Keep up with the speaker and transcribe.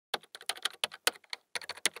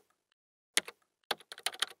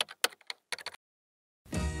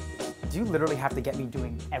Do you literally have to get me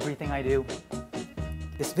doing everything I do?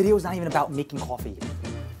 This video is not even about making coffee.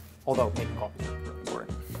 Although making coffee is really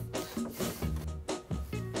important.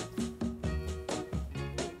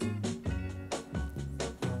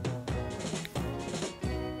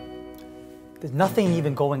 There's nothing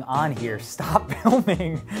even going on here. Stop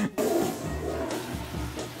filming.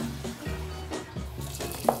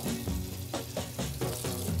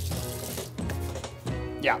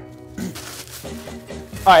 Yeah.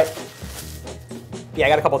 All right. Yeah, I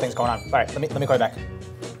got a couple of things going on. All right, let me call you back.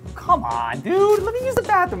 Come on, dude. Let me use the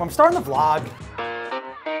bathroom. I'm starting the vlog.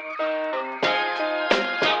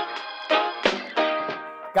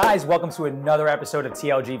 Guys, welcome to another episode of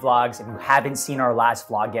TLG Vlogs. If you haven't seen our last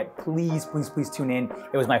vlog yet, please tune in.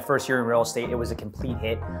 It was my first year in real estate. It was a complete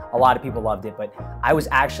hit. A lot of people loved it, but I was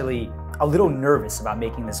actually a little nervous about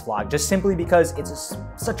making this vlog, just simply because it's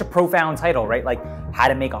such a profound title, right? Like how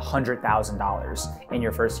to make $100,000 in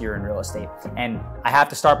your first year in real estate. And I have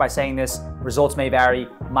to start by saying this, results may vary.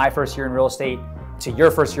 My first year in real estate to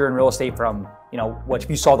your first year in real estate from, what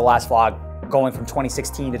you saw the last vlog, going from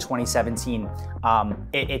 2016 to 2017,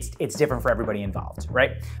 it's different for everybody involved,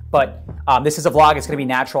 right? But this is a vlog, it's gonna be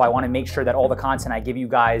natural. I wanna make sure that all the content I give you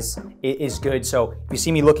guys is good. So if you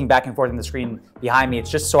see me looking back and forth on the screen behind me, it's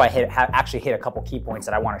just so I actually hit a couple key points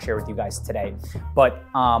that I wanna share with you guys today. But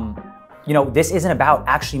this isn't about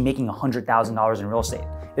actually making $100,000 in real estate.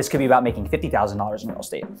 This could be about making $50,000 in real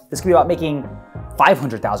estate. This could be about making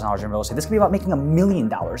 $500,000 in real estate. This could be about making $1 million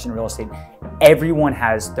in real estate. Everyone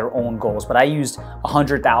has their own goals, but I used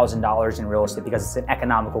 $100,000 in real estate because it's an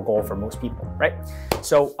economical goal for most people, right?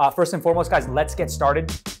 So first and foremost, guys, let's get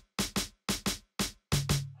started.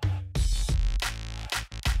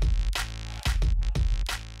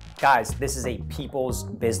 Guys, this is a people's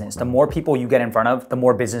business. The more people you get in front of, the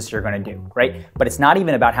more business you're gonna do, right? But it's not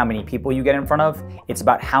even about how many people you get in front of, it's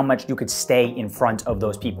about how much you could stay in front of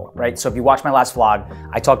those people, right? So if you watch my last vlog,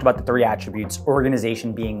 I talked about the 3 attributes,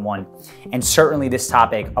 organization being one. And certainly this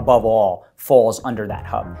topic, above all, falls under that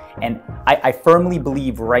hub. And I firmly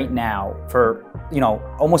believe right now, for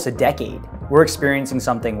almost a decade, we're experiencing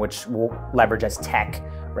something which we'll leverage as tech,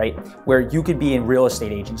 right? Where you could be a real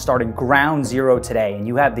estate agent starting ground zero today, and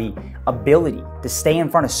you have the ability to stay in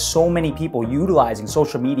front of so many people utilizing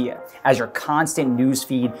social media as your constant news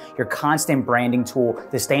feed, your constant branding tool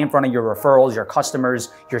to stay in front of your referrals, your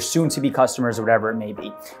customers, your soon-to-be customers, or whatever it may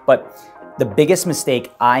be. But the biggest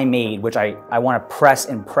mistake I made, which I want to press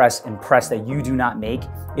that you do not make,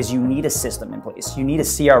 is you need a system in place. You need a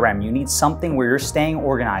CRM. You need something where you're staying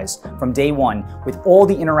organized from day one with all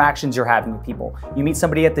the interactions you're having with people. You meet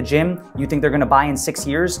somebody at the gym, you think they're going to buy in 6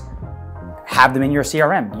 years, have them in your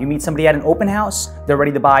CRM. You meet somebody at an open house, they're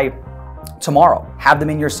ready to buy tomorrow. Have them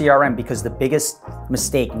in your CRM, because the biggest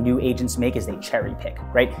mistake new agents make is they cherry pick,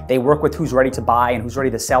 right? They work with who's ready to buy and who's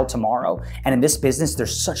ready to sell tomorrow. And in this business,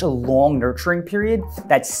 there's such a long nurturing period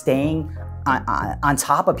that staying on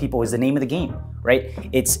top of people is the name of the game, right?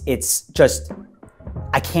 It's just,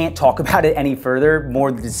 I can't talk about it any further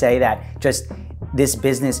more than to say that just this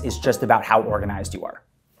business is just about how organized you are.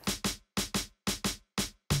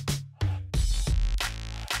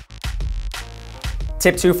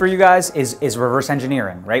 Tip 2 for you guys is reverse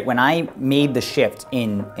engineering, right? When I made the shift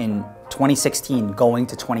in 2016 going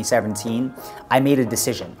to 2017, I made a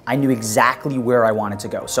decision. I knew exactly where I wanted to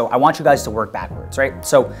go. So I want you guys to work backwards, right?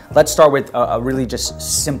 So let's start with a really just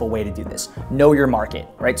simple way to do this. Know your market,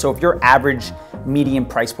 right? So if your average median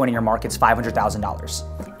price point in your market is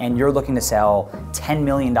 $500,000 and you're looking to sell $10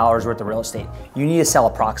 million worth of real estate, you need to sell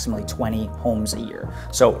approximately 20 homes a year.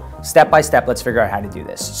 So step by step, let's figure out how to do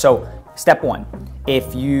this. So step 1,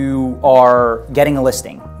 if you are getting a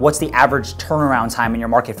listing, what's the average turnaround time in your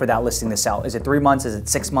market for that listing to sell? Is it 3 months? Is it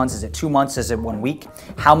 6 months? Is it 2 months? Is it 1 week?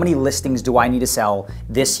 How many listings do I need to sell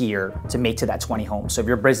this year to make to that 20 homes? So if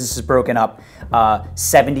your business is broken up,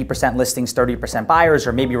 70% listings, 30% buyers,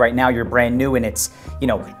 or maybe right now you're brand new and it's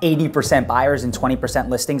 80% buyers and 20%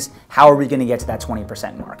 listings, how are we gonna get to that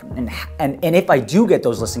 20% mark? And if I do get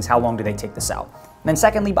those listings, how long do they take to sell? And then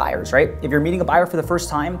secondly, buyers, right? If you're meeting a buyer for the first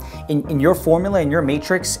time, in your formula, in your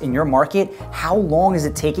matrix, in your market, how long is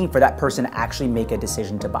it taking for that person to actually make a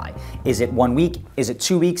decision to buy? Is it 1 week? Is it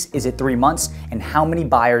 2 weeks? Is it 3 months? And how many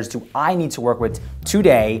buyers do I need to work with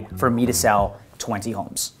today for me to sell 20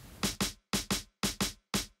 homes?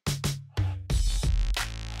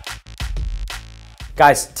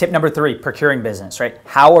 Guys, tip number 3, procuring business, right?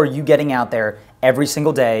 How are you getting out there every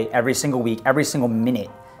single day, every single week, every single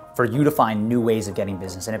minute for you to find new ways of getting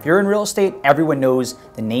business? And if you're in real estate, everyone knows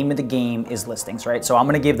the name of the game is listings, right? So I'm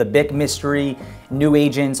gonna give the big mystery, new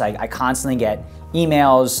agents. I constantly get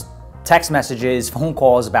emails, text messages, phone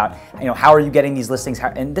calls about, how are you getting these listings?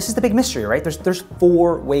 And this is the big mystery, right? There's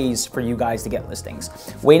 4 ways for you guys to get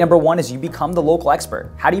listings. Way number 1 is you become the local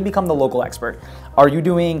expert. How do you become the local expert? Are you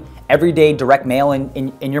doing everyday direct mail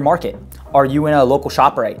in your market? Are you in a local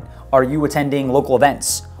ShopRite? Are you attending local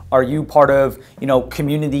events? Are you part of,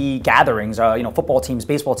 community gatherings, football teams,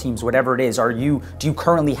 baseball teams, whatever it is? Do you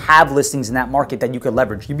currently have listings in that market that you could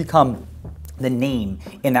leverage? You become the name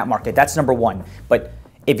in that market. That's number 1. But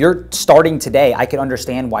if you're starting today, I can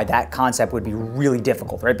understand why that concept would be really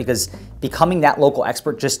difficult, right? Because becoming that local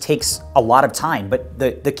expert just takes a lot of time. But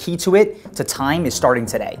the key to time is starting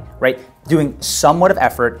today, right? Doing somewhat of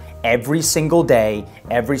effort every single day,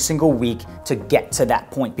 every single week to get to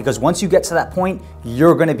that point. Because once you get to that point,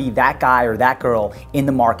 you're gonna be that guy or that girl in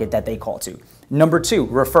the market that they call to. Number 2,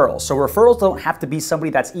 referrals. So referrals don't have to be somebody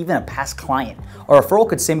that's even a past client. A referral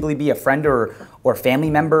could simply be a friend or family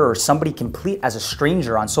member or somebody complete as a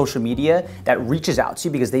stranger on social media that reaches out to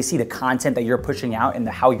you because they see the content that you're pushing out and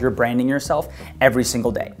how you're branding yourself every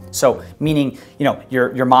single day. So meaning,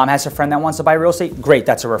 your mom has a friend that wants to buy real estate, great,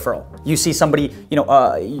 that's a referral. You see somebody,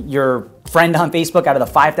 your friend on Facebook out of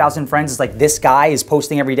the 5,000 friends is like, this guy is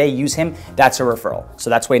posting every day, use him, that's a referral. So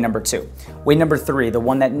that's way number 2. Way number 3, the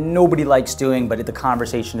one that nobody likes doing, but the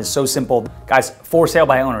conversation is so simple. Guys, for sale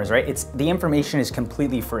by owners, right? The information is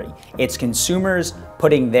completely free. It's consumers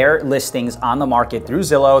putting their listings on the market through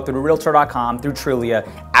Zillow, through Realtor.com, through Trulia,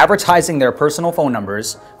 advertising their personal phone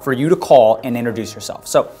numbers for you to call and introduce yourself.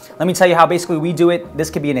 So let me tell you how basically we do it. This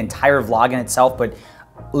could be an entire vlog in itself, but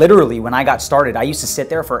literally, when I got started, I used to sit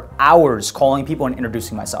there for hours calling people and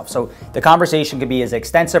introducing myself. So the conversation could be as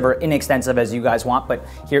extensive or inextensive as you guys want, but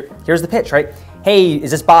here's the pitch, right? Hey,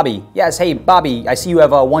 is this Bobby? Yes, hey, Bobby, I see you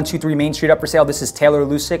have a 123 Main Street up for sale. This is Taylor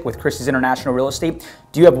Lucyk with Christie's International Real Estate.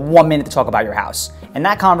 Do you have 1 minute to talk about your house? And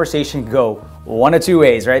that conversation could go one of 2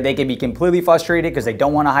 ways, right? They could be completely frustrated because they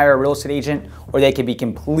don't want to hire a real estate agent, or they could be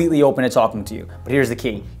completely open to talking to you. But here's the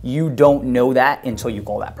key. You don't know that until you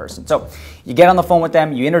call that person. So you get on the phone with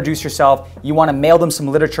them, you introduce yourself, you want to mail them some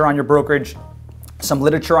literature on your brokerage, some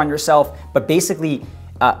literature on yourself, but basically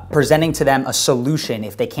presenting to them a solution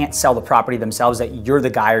if they can't sell the property themselves, that you're the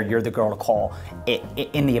guy or you're the girl to call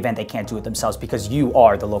in the event they can't do it themselves because you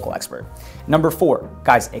are the local expert. Number 4,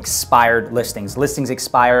 guys, expired listings. Listings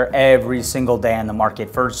expire every single day on the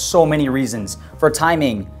market for so many reasons. For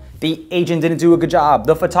timing, the agent didn't do a good job,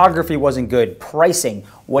 the photography wasn't good, pricing,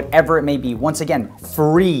 whatever it may be. Once again,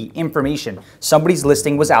 free information. Somebody's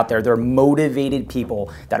listing was out there. They're motivated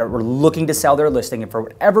people that were looking to sell their listing, and for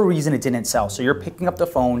whatever reason it didn't sell. So you're picking up the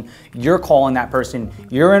phone, you're calling that person,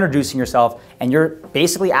 you're introducing yourself, and you're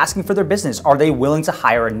basically asking for their business. Are they willing to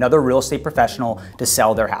hire another real estate professional to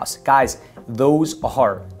sell their house? Guys, those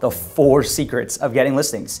are the 4 secrets of getting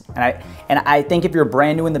listings. And I think if you're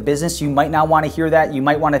brand new in the business, you might not want to hear that. You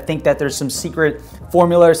might want to think that there's some secret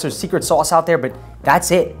formula, some secret sauce out there, but that's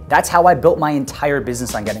it. That's how I built my entire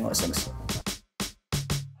business on getting listings.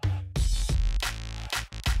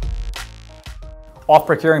 Off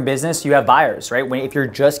procuring business, you have buyers, right? If you're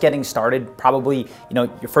just getting started, probably, your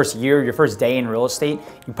first year, your first day in real estate,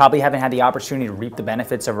 you probably haven't had the opportunity to reap the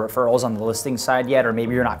benefits of referrals on the listing side yet, or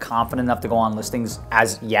maybe you're not confident enough to go on listings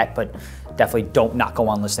as yet, but definitely don't not go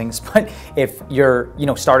on listings. But if you're,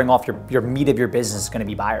 starting off, your meat of your business is gonna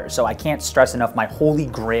be buyers. So I can't stress enough, my holy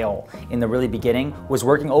grail in the really beginning was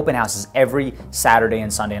working open houses every Saturday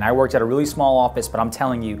and Sunday. And I worked at a really small office, but I'm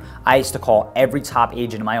telling you, I used to call every top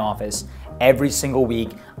agent in my office every single week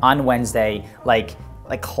on Wednesday, like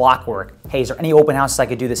clockwork. Hey, is there any open houses I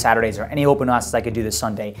could do this Saturday? Is there any open houses I could do this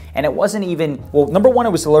Sunday? And it wasn't even, well, number 1, it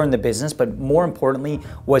was to learn the business, but more importantly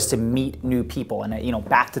was to meet new people. And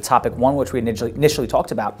back to topic 1, which we initially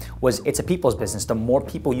talked about, was it's a people's business. The more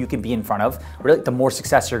people you can be in front of, really, the more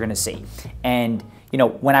success you're gonna see. And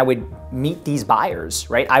when I would meet these buyers,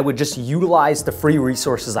 right, I would just utilize the free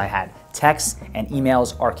resources I had. Texts and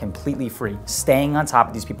emails are completely free. Staying on top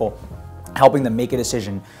of these people, helping them make a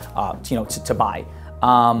decision to buy.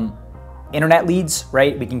 Internet leads,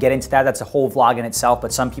 right? We can get into that. That's a whole vlog in itself,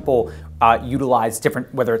 but some people utilize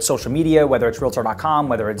different, whether it's social media, whether it's Realtor.com,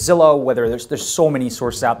 whether it's Zillow, whether there's so many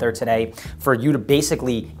sources out there today for you to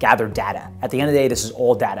basically gather data. At the end of the day, this is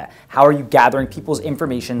all data. How are you gathering people's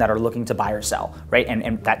information that are looking to buy or sell, right?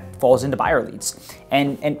 And that falls into buyer leads.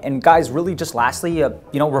 And guys, really just lastly,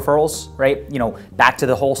 referrals, right? Back to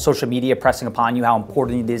the whole social media pressing upon you, how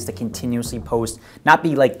important it is to continuously post, not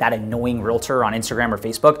be like that annoying realtor on Instagram or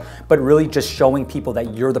Facebook, but really just showing people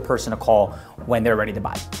that you're the person to call when they're ready to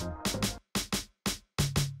buy.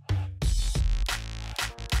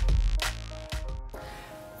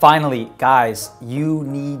 Finally, guys, you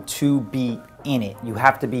need to be in it. You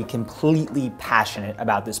have to be completely passionate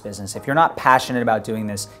about this business. If you're not passionate about doing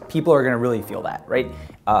this, people are gonna really feel that, right?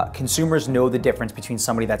 Consumers know the difference between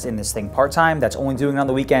somebody that's in this thing part-time, that's only doing it on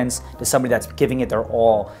the weekends, to somebody that's giving it their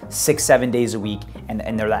all 6-7 days a week,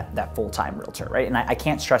 and they're that full-time realtor, right? And I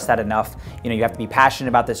can't stress that enough. You have to be passionate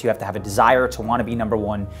about this. You have to have a desire to want to be number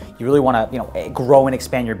one. You really want to, grow and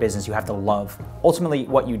expand your business. You have to love ultimately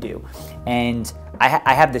what you do. And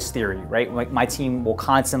I have this theory, right? Like, my team will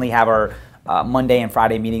constantly have our Monday and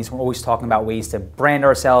Friday meetings. We're always talking about ways to brand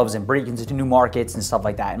ourselves and break into new markets and stuff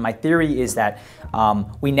like that. And my theory is that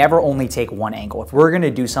we never only take one angle. If we're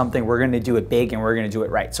gonna do something, we're gonna do it big and we're gonna do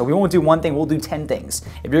it right. So we won't do one thing, we'll do 10 things.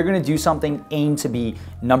 If you're gonna do something, aim to be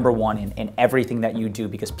number one in everything that you do,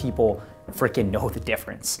 because people freaking know the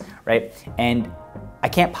difference, right? And I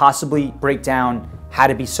can't possibly break down how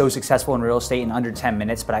to be so successful in real estate in under 10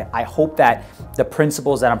 minutes, but I hope that the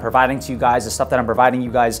principles that I'm providing to you guys, the stuff that I'm providing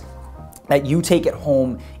you guys, that you take it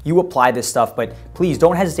home, you apply this stuff. But please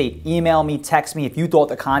don't hesitate. Email me, text me if you thought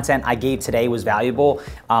the content I gave today was valuable.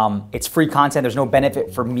 It's free content. There's no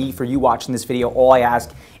benefit for me, for you watching this video. All I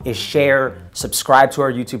ask is share, subscribe to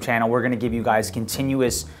our YouTube channel. We're gonna give you guys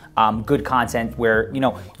continuous good content where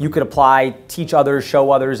you could apply, teach others,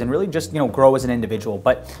 show others, and really just grow as an individual.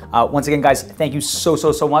 But once again, guys, thank you so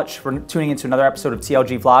much for tuning into another episode of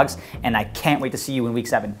TLG Vlogs, and I can't wait to see you in week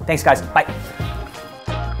 7. Thanks, guys. Bye.